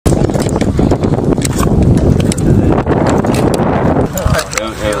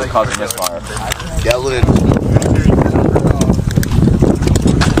causing misfire. Yelling.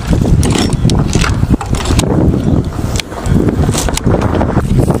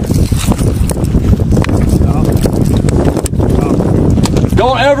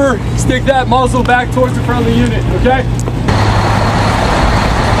 Don't ever stick that muzzle back towards the front of the unit, okay?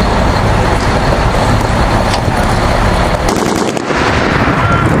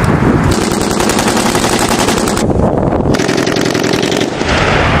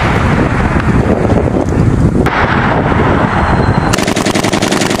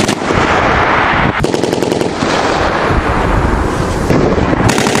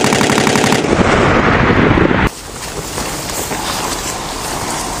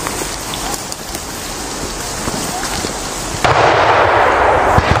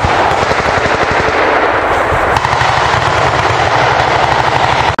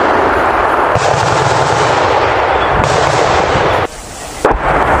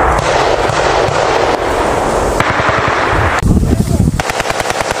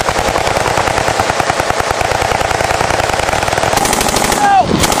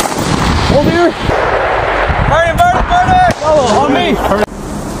 Hold here. Burn it! Oh, on me! Fire now!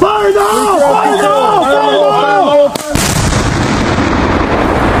 Fire now! Fire now!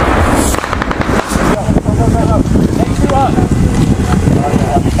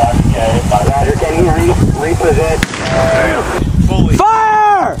 Fire!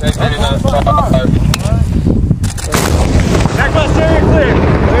 Back bus area clear.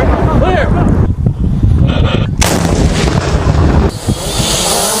 Clear.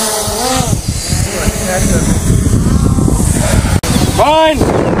 Fine!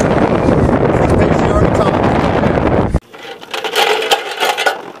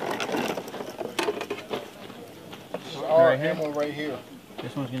 Our ammo right here.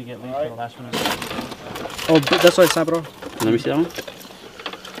 This one's gonna get linked to the last one. Oh, that's why it's not, bro. Let me see that one.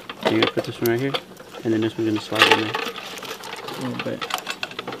 You're gonna put this one right here, and then this one's gonna slide in there. A little bit.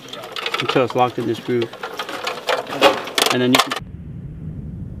 Until it's locked in this groove. And then you can...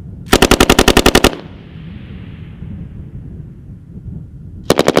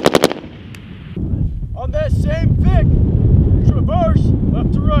 On that same Vic, traverse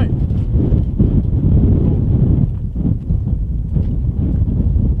left to right.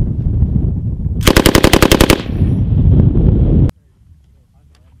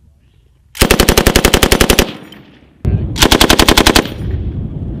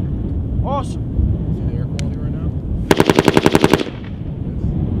 Awesome. See the air quality right now?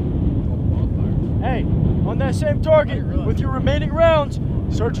 Hey, on that same target, with your remaining rounds,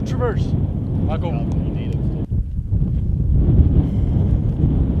 search and traverse. Michael, you need it.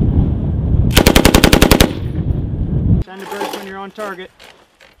 Send a burst when you're on target.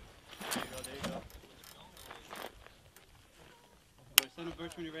 Send a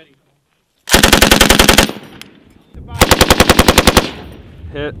burst when you're ready.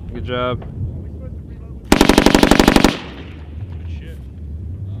 Hit, good job. Shit.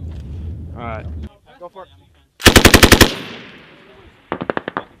 Alright. Go for it.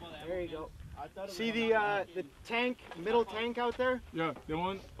 There you go. See the tank, middle tank out there? Yeah, the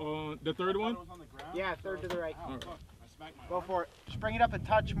one, the third one? Yeah, third to the right. Right. Go for it. Just bring it up a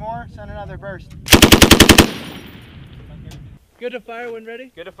touch more. Send another burst. Good to fire when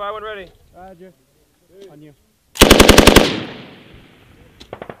ready. Good to fire when ready. Roger. On you.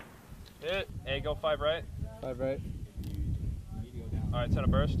 Hit. Hey, go 5 right. 5 right. Alright, send a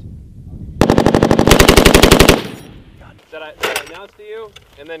burst. That I announced to you,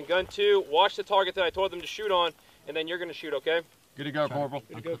 and then gun 2, watch the target that I told them to shoot on, and then you're going to shoot, okay? Good to go, Corporal.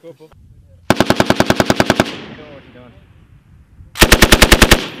 Good to go, Corporal.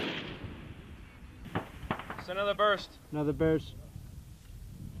 Send another burst. Another burst.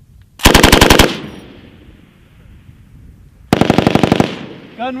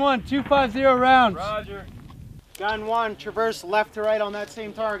 Gun 1, 250 rounds. Roger. Gun 1, traverse left to right on that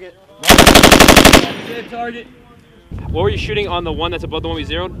same target. Same target. What were you shooting on the one that's above the one we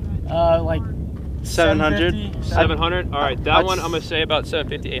zeroed? Like 700. 700? Alright, that one I'm going to say about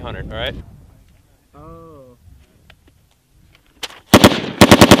 750, 800, alright? Oh.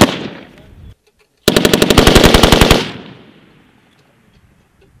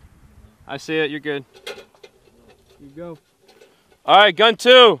 I see it, you're good. You go. Alright, gun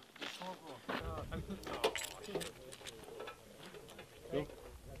 2.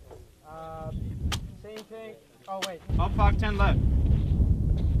 Same tank. Oh, wait. Up 510 left.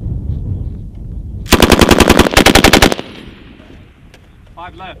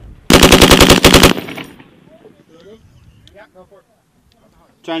 Five left. Yeah, go for it.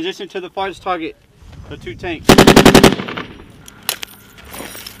 Transition to the farthest target. The 2 tanks.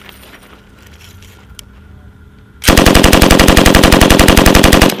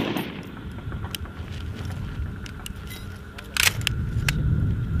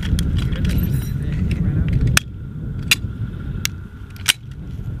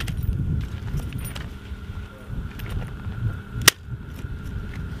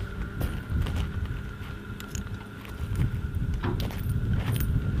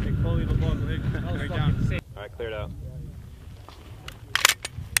 Alright, cleared out.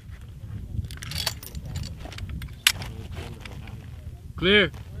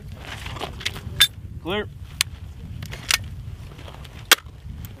 Clear. Clear.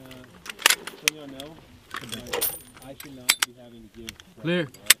 So y'all know, I should not be having to give Clear.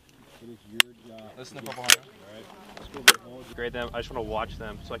 credit, right? It is your job. Let's to sniff give up behind credit, right? Grade them. I just want to watch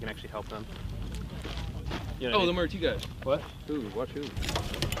them so I can actually help them. You know Oh, what I the mean? Marty guys. What? Who? Watch who?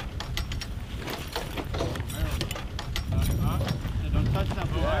 Don't touch that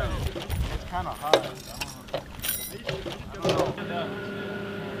blue. It's kind of hot.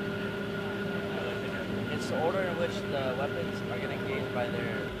 It's the order in which the weapons are going to engage by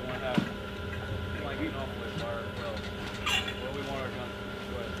their.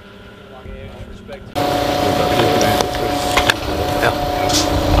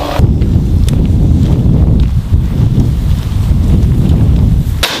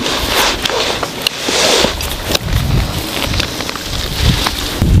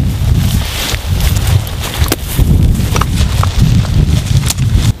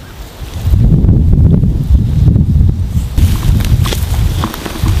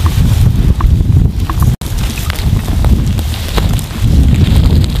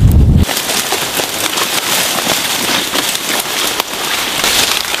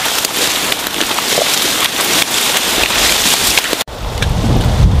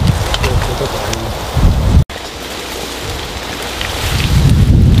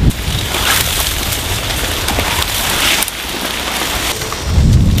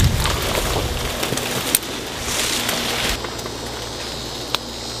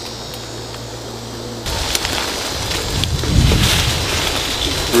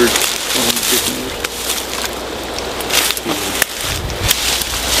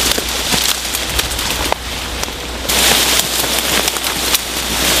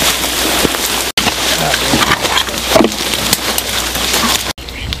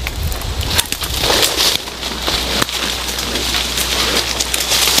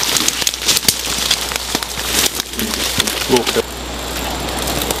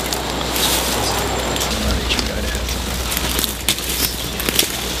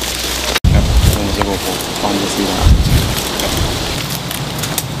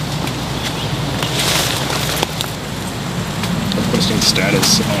 Posting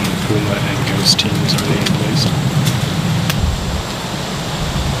status on Puma and Ghost teams. Are they in place?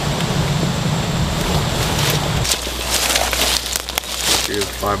 Here's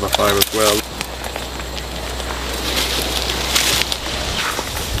 5x5 as well.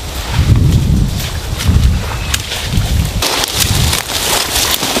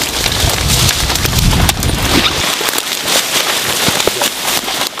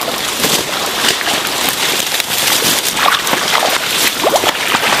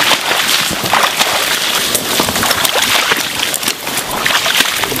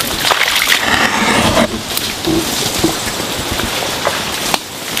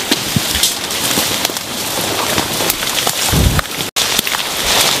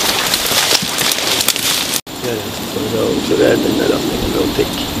 Så det är den där de fick.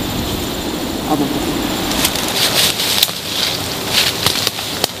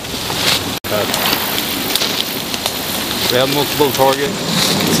 We have multiple targets.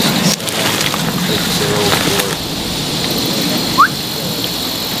 604.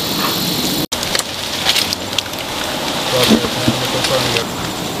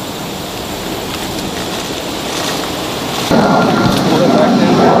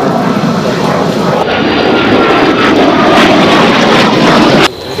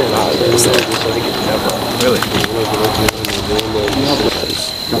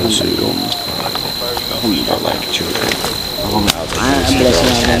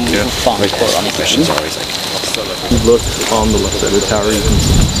 Look on the left side of the tower, you can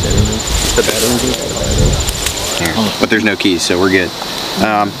see the battery. Here. But there's no keys, so we're good.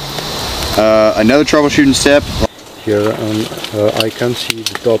 Another troubleshooting step. Here I can see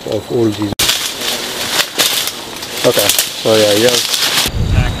the top of all these. Okay, so yeah, you have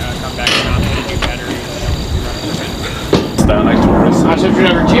Come back around and do battery. Stand next to Chris. I said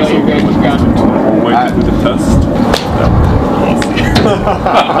whenever jail you guys have gone. Wait to do the test.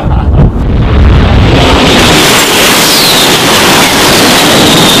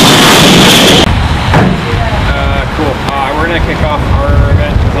 Cool. We're gonna kick off our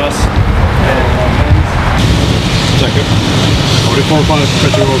event with us and Is that good? 44.5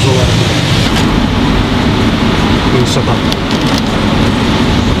 petrol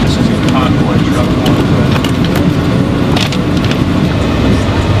this is a convoy truck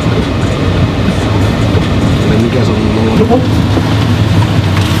Then you guys will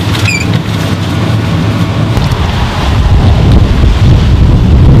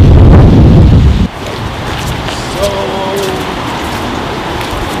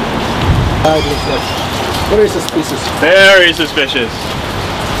Very suspicious. Very suspicious.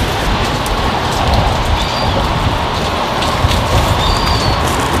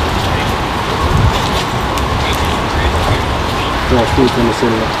 Last week on the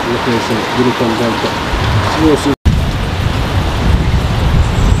same location, Unicorn Delta. We'll see.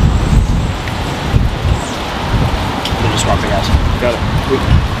 We'll just swap the gas. Got it.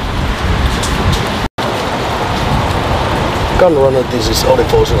 Gun runner, this is Oli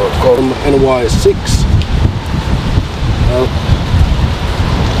Posero, column NY6.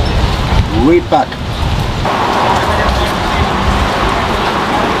 Read back.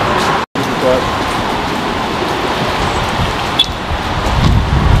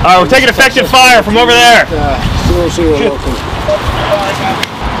 Alright, we're taking effective fire from over there. 0-0 local.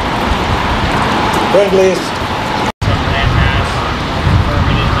 Friendlies.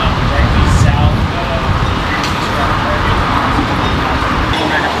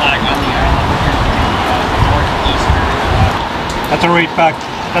 That's a read back.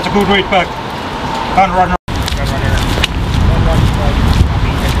 That's a good read back. Gun runner.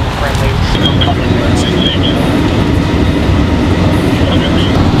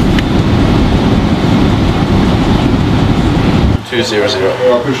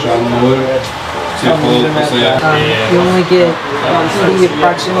 200. You only get PD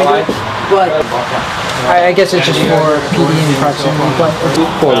proximity, but I guess it's just for PD and proximity. But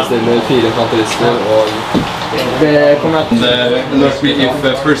look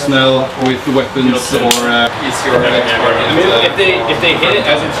if personnel with weapons or if they hit it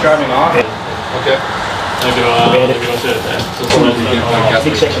as it's driving off. Okay.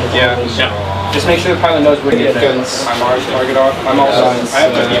 Yeah. Just make sure the pilot knows where to get guns. I'm our target off. I'm also. I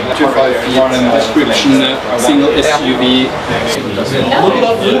have to give 25 feet description. Single SUV.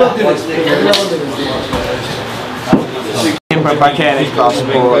 Parkeringsplass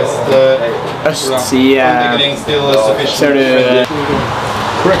på östsidan. Ser du?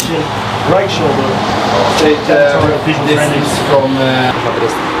 Correction. Right shoulder. this is from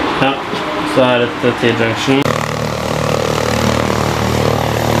Ja, så er dette T-junction.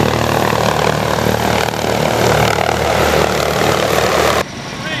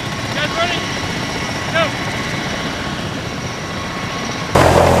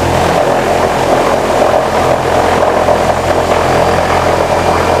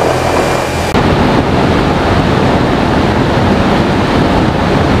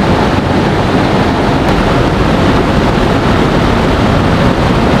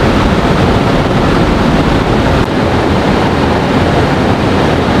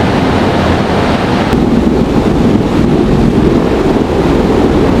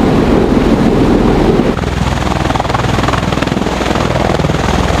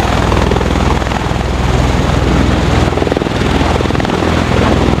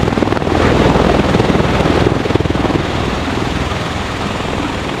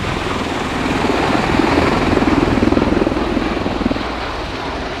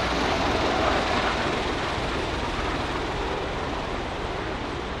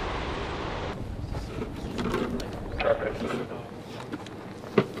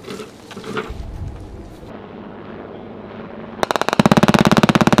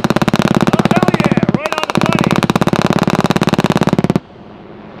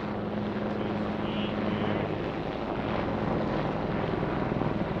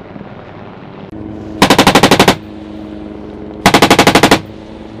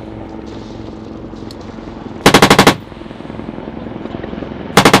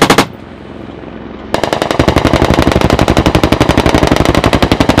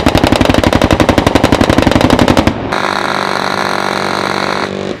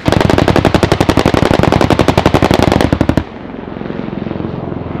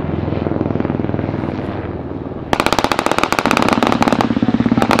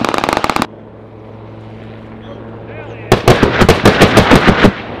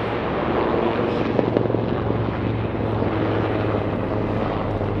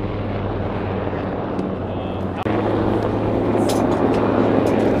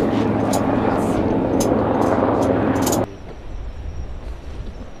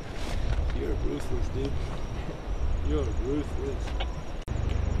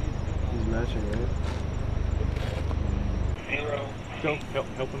 Go,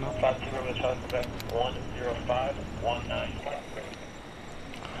 help him out. 10519.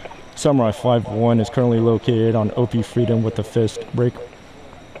 Samurai 5-1 is currently located on OP Freedom with the fist break.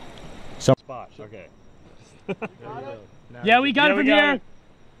 Spot, okay. Yeah, we got it from here.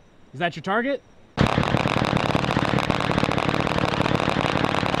 Is that your target?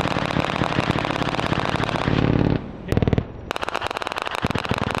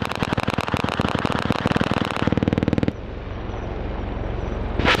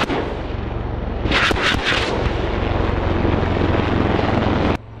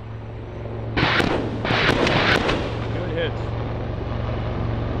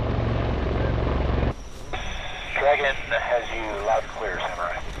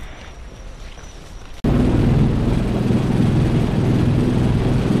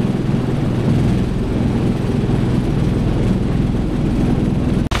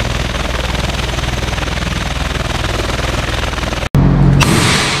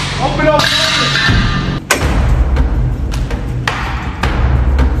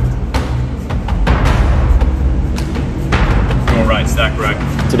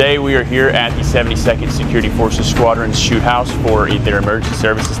 Today we are here at the 72nd Security Forces Squadron's shoot house for their emergency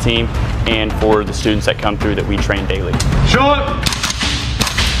services team and for the students that come through that we train daily. Shot!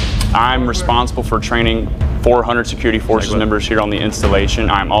 I'm responsible for training 400 Security Forces members here on the installation.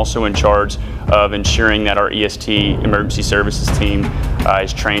 I'm also in charge of ensuring that our EST emergency services team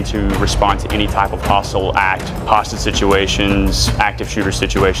is trained to respond to any type of hostile act, hostage situations, active shooter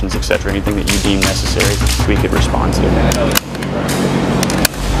situations, etc. Anything that you deem necessary, we could respond to.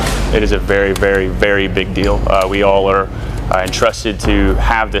 It is a very, very, very big deal. We all are entrusted to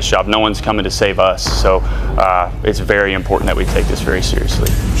have this job. No one's coming to save us, so it's very important that we take this very seriously.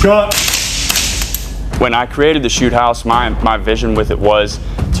 Shot! When I created the shoot house, my vision with it was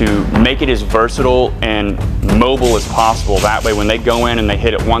to make it as versatile and mobile as possible. That way when they go in and they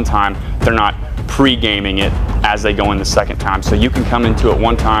hit it one time, they're not pre-gaming it as they go in the second time. So you can come into it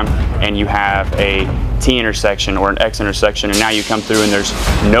one time and you have a T intersection or an X intersection, and now you come through and there's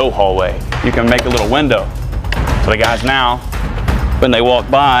no hallway. You can make a little window. So the guys now, when they walk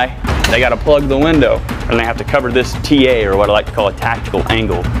by, they got to plug the window, and they have to cover this TA, or what I like to call a tactical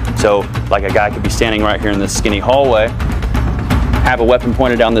angle. So like a guy could be standing right here in this skinny hallway, have a weapon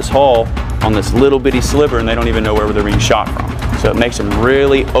pointed down this hall on this little bitty sliver, and they don't even know where they're being shot from. So it makes them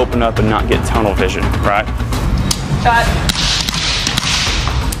really open up and not get tunnel vision, right? Shot.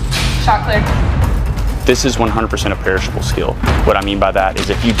 Shot clear. This is 100% a perishable skill. What I mean by that is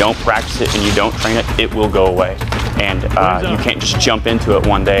if you don't practice it and you don't train it, it will go away. And you can't just jump into it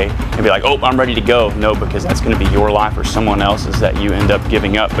one day and be like, oh, I'm ready to go. No, because that's gonna be your life or someone else's that you end up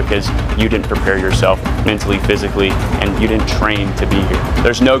giving up because you didn't prepare yourself mentally, physically, and you didn't train to be here.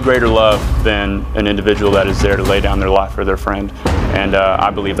 There's no greater love than an individual that is there to lay down their life for their friend. And I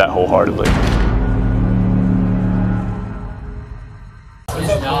believe that wholeheartedly.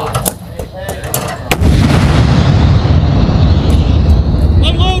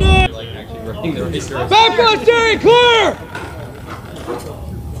 Backpack steering clear!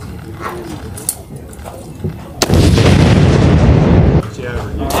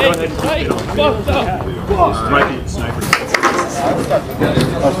 Hey, fucked up. Might be sniper.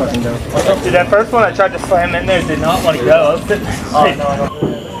 Dude, that first one I tried to slam in there did not want to go. I was sitting there. Oh, no.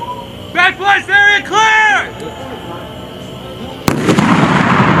 Backpack steering clear!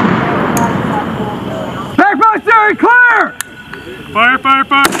 Backpack steering clear! Fire, fire,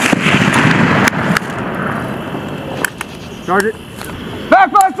 fire! Charge it.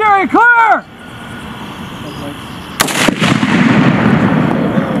 Backpack steering clear!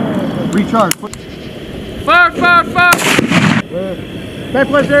 Recharge. Fire, fire, fire!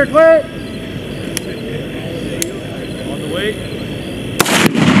 Backpack steering clear! On the way.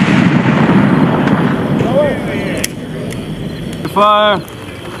 Fire.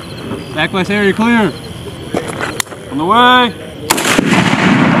 Backpack area clear. On the way.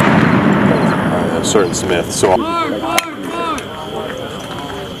 Certain Smith, so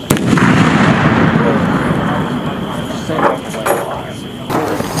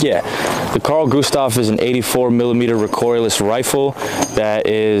yeah, the Carl Gustaf is an 84mm recoilless rifle that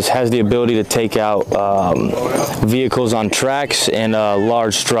has the ability to take out vehicles on tracks and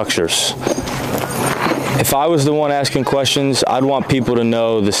large structures. If I was the one asking questions, I'd want people to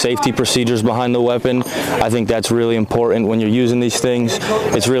know the safety procedures behind the weapon. I think that's really important when you're using these things.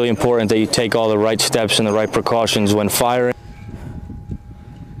 It's really important that you take all the right steps and the right precautions when firing.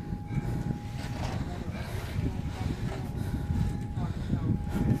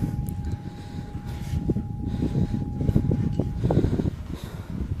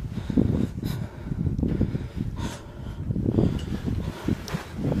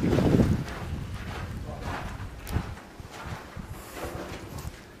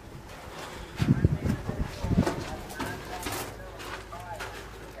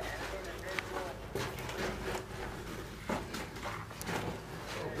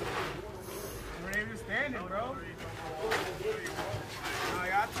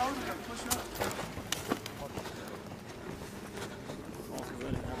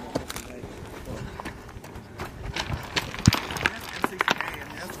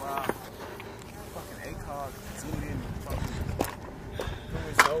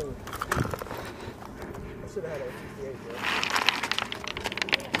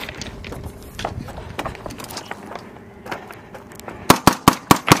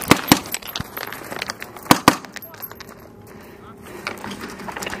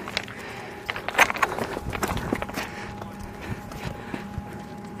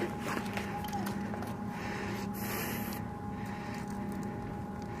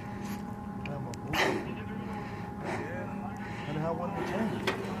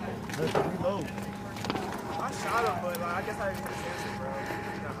 I shot him, but like, I guess I didn't hit his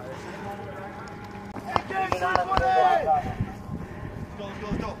bro.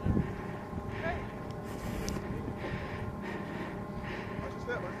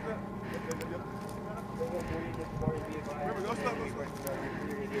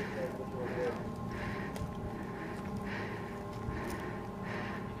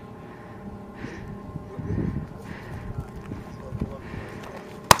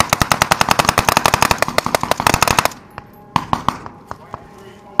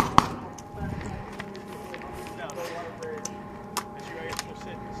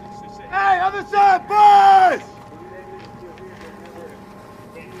 Hey, other side, boys!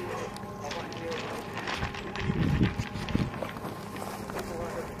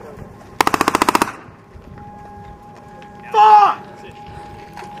 Fuck!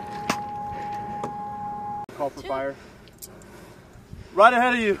 Call for fire. Right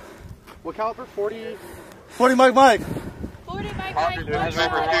ahead of you. What caliber? 40? 40 Mike Mike. 40 Mike Mike. Mike.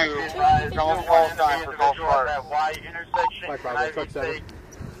 Y intersection. Truck 7.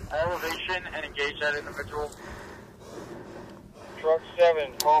 Elevation and engage that individual. Truck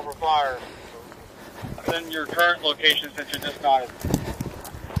 7, call for fire. Then your current location since you just got it.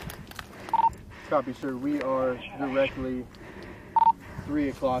 Copy, sir. We are directly 3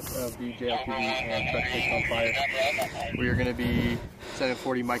 o'clock of the JLTV and truck 6 on fire. We are going to be sending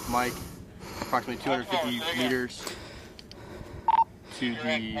 40 Mike Mike, approximately 250 meters to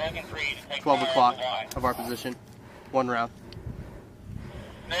the 12 o'clock of our position. 1 round.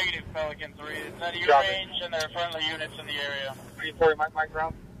 Negative, Pelican 3. It's out of your range and there are friendly units in the area. 40 Mike Mike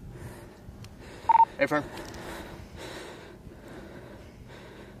round. Hey, firm.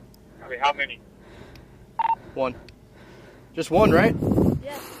 Copy, how many? 1. Just 1, right?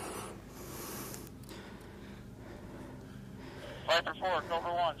 Yes. Viper 4,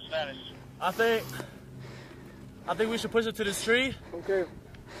 Cobra 1, status. I think we should push it to this tree. Okay.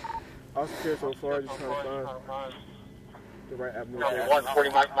 I'll secure so far, just trying to find the right avenue. 140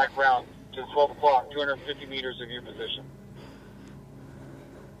 Mike Mike round to 12 o'clock, 250 meters of your position.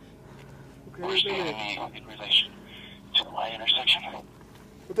 Okay, In relation to the Y intersection.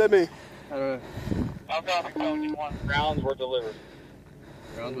 what that mean? I'll copy, Pelican 1. Rounds were delivered.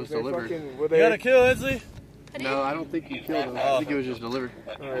 Rounds was delivered. You got a kill, Inslee? No, I don't think you killed him. I think it was just delivered.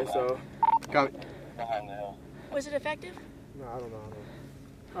 Alright, so. Copy. Behind the hill. Was it effective? No, I don't know.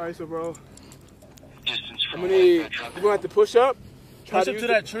 Alright, so bro. Distance I'm from gonna need, you're gonna have to push up. Push up to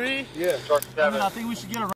that tree? Yeah. I think we should get a